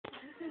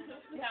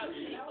No,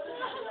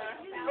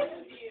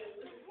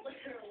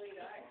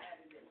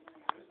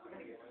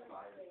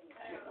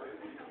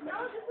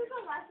 this is a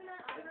lesson on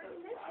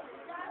operating conditions.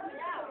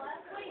 Yeah,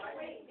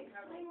 wait.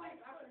 Explain why it's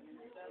operating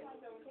conditions.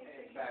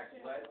 In fact,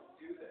 let's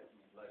do this.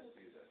 Let's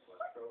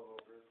go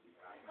over the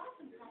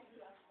operating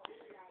conditions.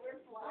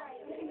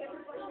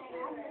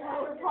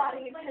 We're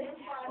plotting against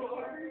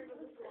power.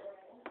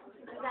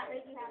 Does that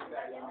make you happy?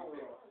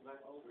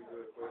 We do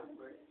it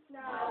quick.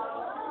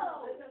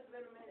 No. This has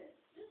been a minute.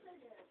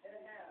 And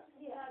a half.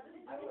 Yeah.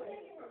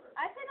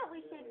 I think that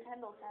we shave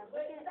Kendall's head.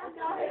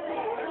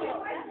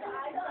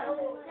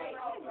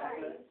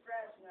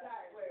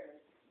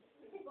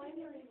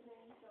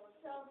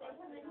 So they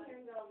come in here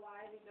and go,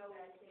 why we go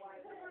and why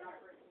we're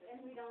operating,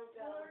 and we don't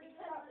go.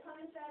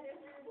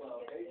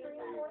 Well, basically,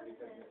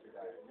 because Mr.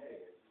 Dyer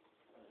Shaves,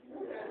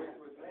 which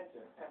was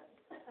mentioned.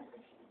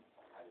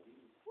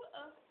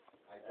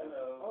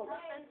 Hello.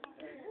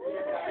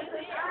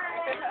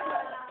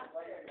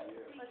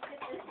 Let's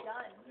get this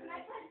done. He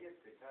gets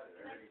to cut it,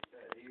 I already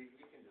said. You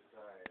can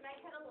decide. Can I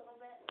cut a little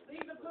bit?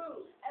 Leave the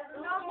poo.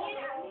 No, me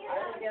I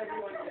think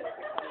everyone gets to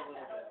cut a little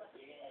bit.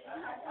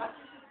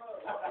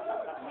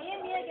 Me and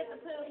Mia get the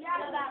poop. You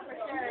know that for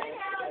sure.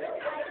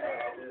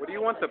 What do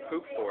you want the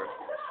poop for?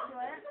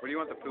 What? What do you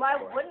want the poop Why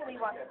for? wouldn't we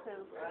want the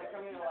poop? I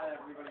come in a lot,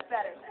 everybody.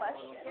 Better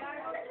question.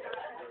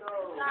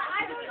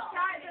 I don't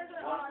try this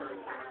at all. Who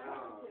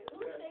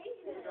stays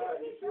there?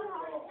 You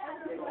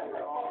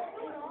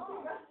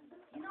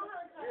know how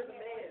it's You're the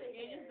man.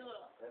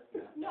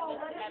 No,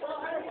 but it's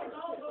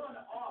All going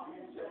off.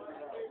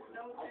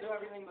 I'll do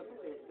everything but the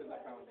poop because I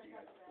promise you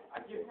guys. I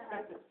give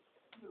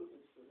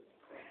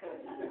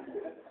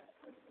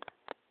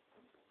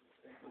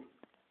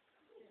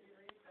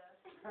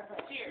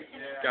Cheers.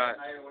 Yeah, Got-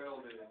 I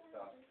oiled it and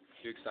stuff.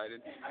 You excited?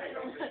 I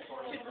know this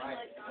part was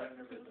right, but I've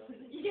never done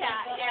it. Yeah.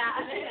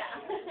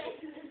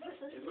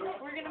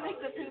 We're gonna make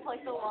the poop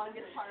like the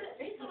longest part.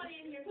 We're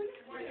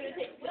gonna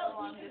take so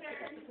long just to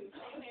cut the poop.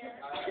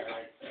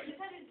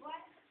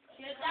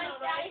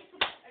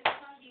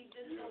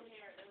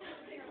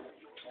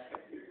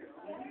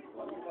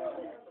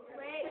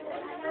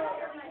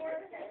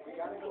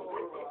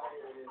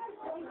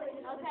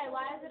 Okay,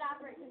 why is it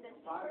operate condition?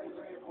 Positive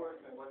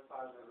reinforcement, what's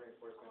positive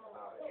reinforcement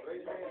about it?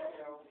 Raise your hand, you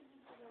know.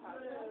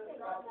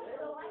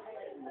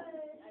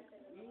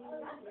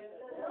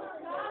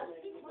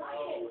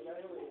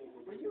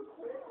 Will you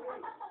quit?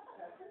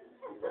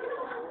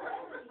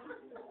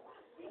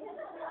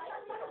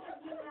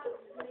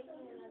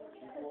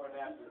 Before and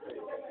after the face.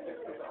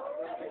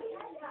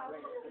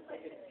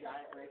 Like a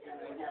giant razor,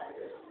 and you have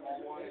like a small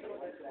one, and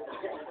like that.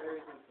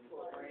 There's some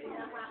spray. You're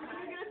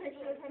gonna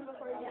picture of him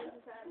before he gets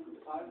his head.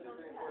 Positive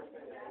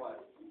reinforcement is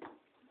what?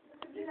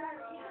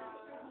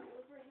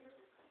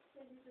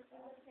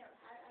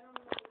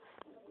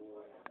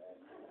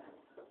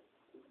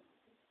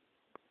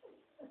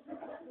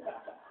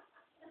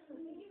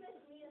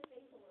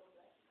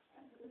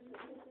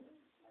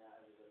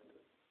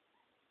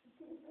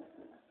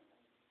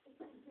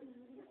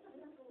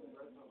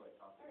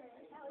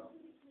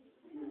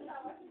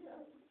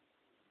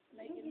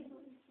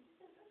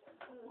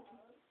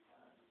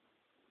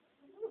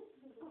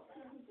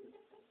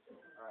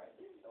 Alright,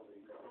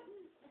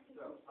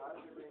 so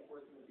positive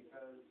reinforcement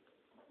because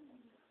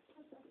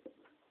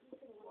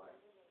what?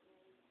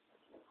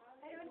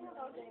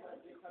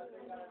 Because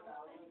they got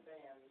 1,000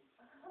 fans,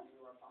 you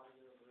are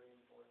positive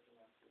reinforcing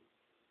us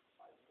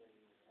by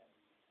shaving your head.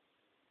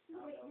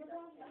 Wait, you're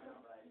going to Right.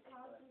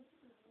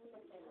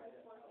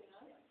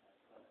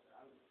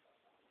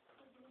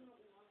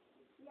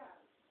 Yeah.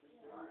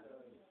 Negative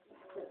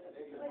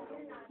But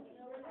you're not getting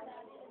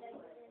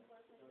negative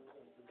reinforcement.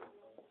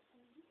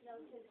 No,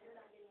 because you're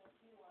not getting what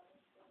you want.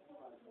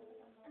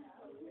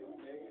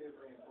 Negative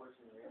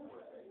reinforcement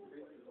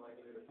increases the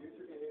likelihood of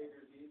future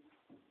behavior deep.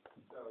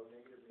 So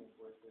negative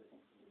reinforcement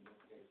in this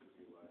case would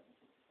be what?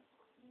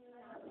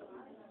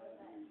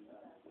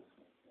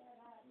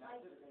 Not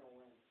just gonna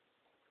win.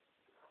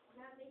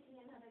 Not making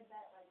another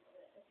bet like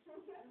this. Let's do,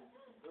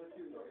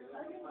 okay,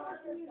 let's do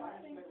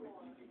punishment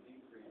would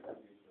decrease the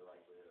future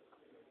likelihood of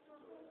behavior.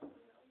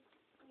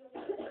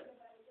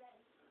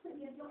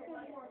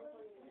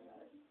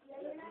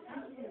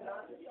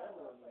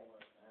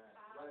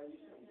 Well, you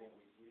shouldn't get we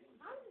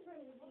I'm just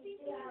ready to be.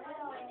 Alright.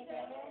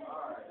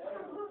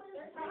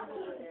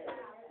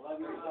 Love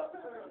him up.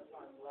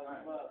 Love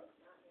him up.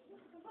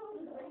 Whoa, whoa.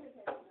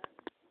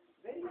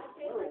 Video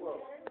tape. Whoa,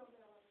 I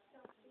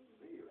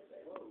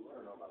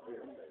don't know about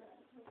video tape.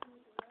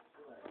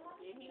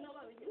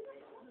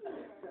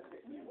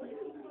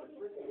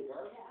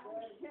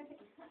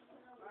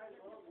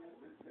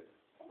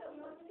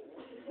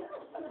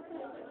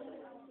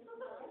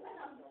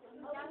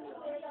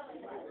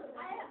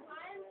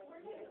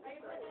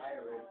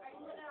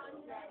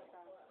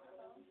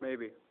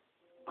 Maybe.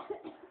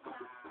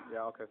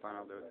 Yeah, okay, fine,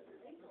 I'll do it.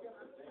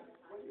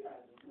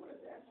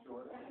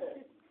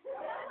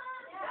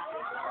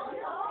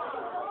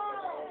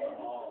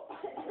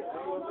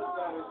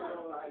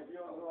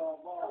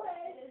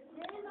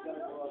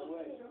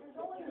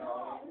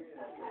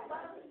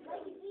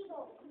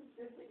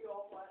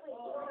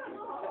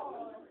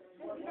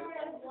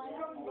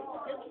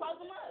 Just plug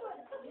them up.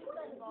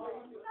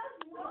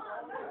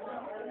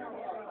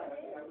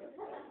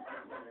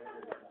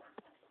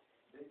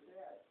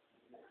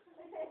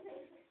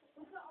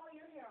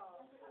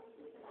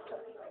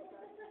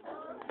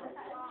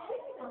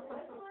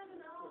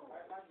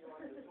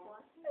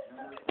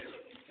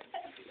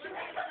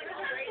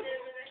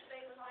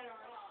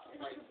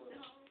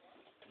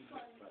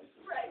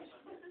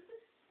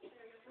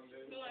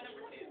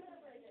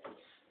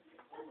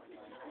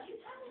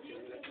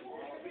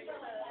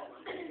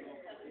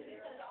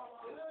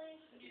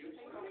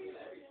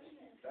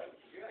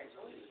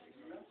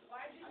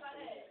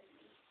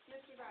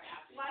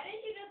 Why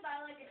didn't you just buy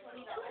like a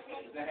 $20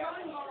 cake?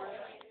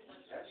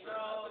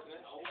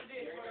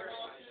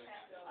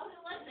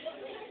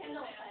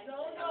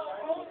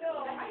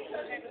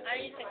 I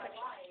need to take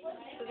pictures.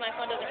 Because my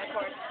phone doesn't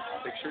record.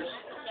 Pictures?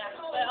 Yeah,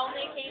 but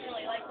only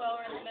occasionally, like while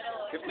we're in the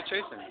middle of... Give the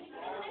chasing.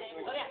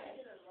 Oh, yeah.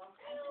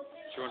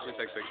 She wants me to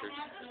take pictures.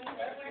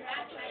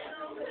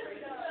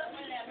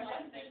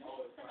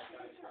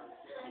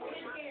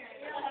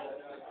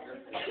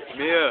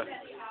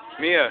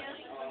 Mia,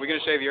 we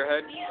gonna shave your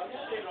head?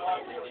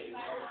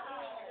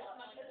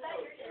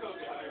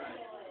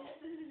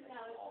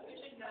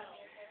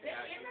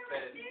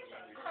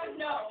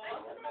 No.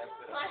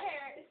 My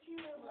hair.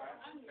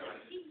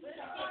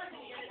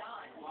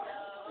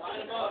 Line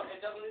them up.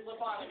 It doesn't slip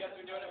on. I guess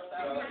we're doing it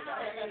without. You're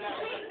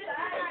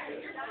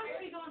not going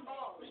to be going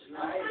bald. I'm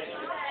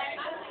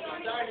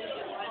sorry to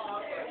get lined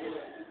up.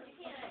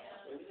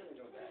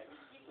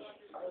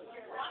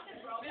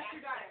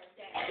 Mr. Dyer.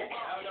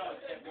 Oh, no,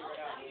 it's can't figure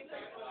it out.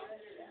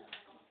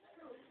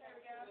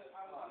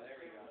 Oh, there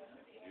we go.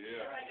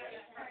 Yeah.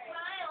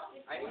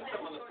 I need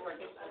some on the floor. I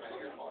think my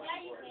ear falls.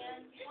 Yeah, you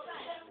can.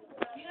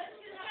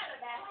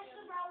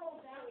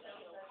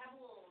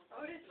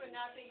 Otis would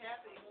not be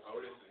happy.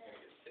 Otis is gonna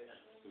get sick.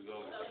 Who's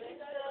Otis?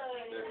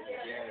 There's the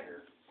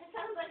janitor. It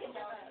sounds like a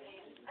dog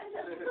name.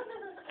 Isn't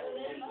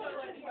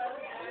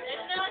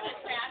there like a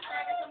trash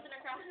bag or something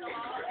across the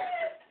wall?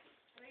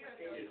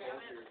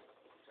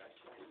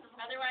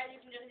 Otherwise,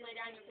 you can just lay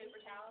down your paper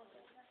towel.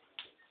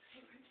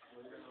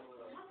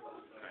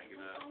 Hang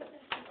it up.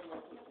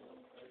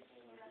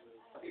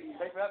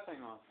 Take that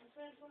thing off.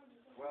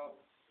 Well.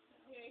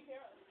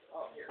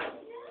 Oh, here.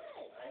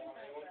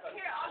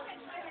 Here, I'll fix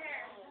my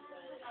hair.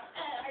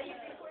 Are you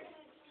recording?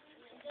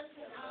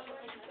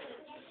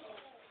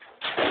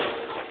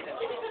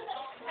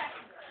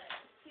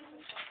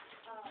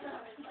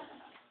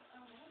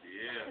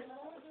 Yeah.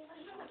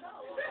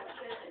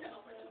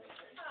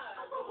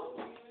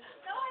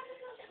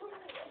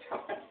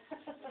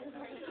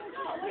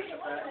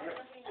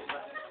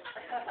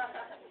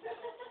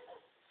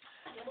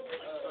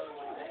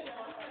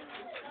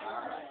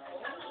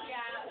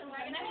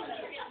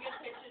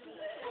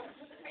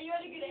 Are you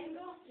at a good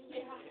angle?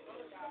 Yeah.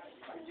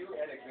 You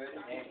had a good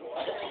angle.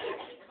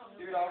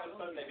 Dude, all of a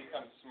sudden they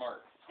become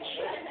smart.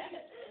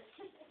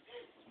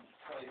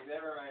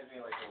 That reminds me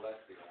of like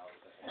Gillespie and all of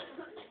a sudden.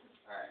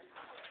 Alright.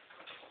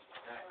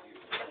 Not you.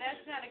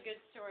 That's not a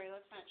good story.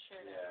 Let's not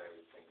share that. Yeah, I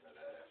was thinking of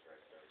that after I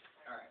started.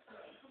 Alright.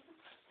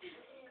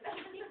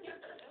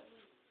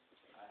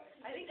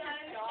 I think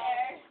that's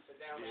fair. Sit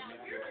down.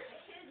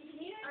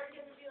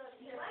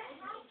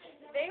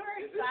 They were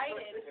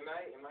excited. Am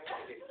I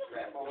gonna get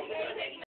crap all over?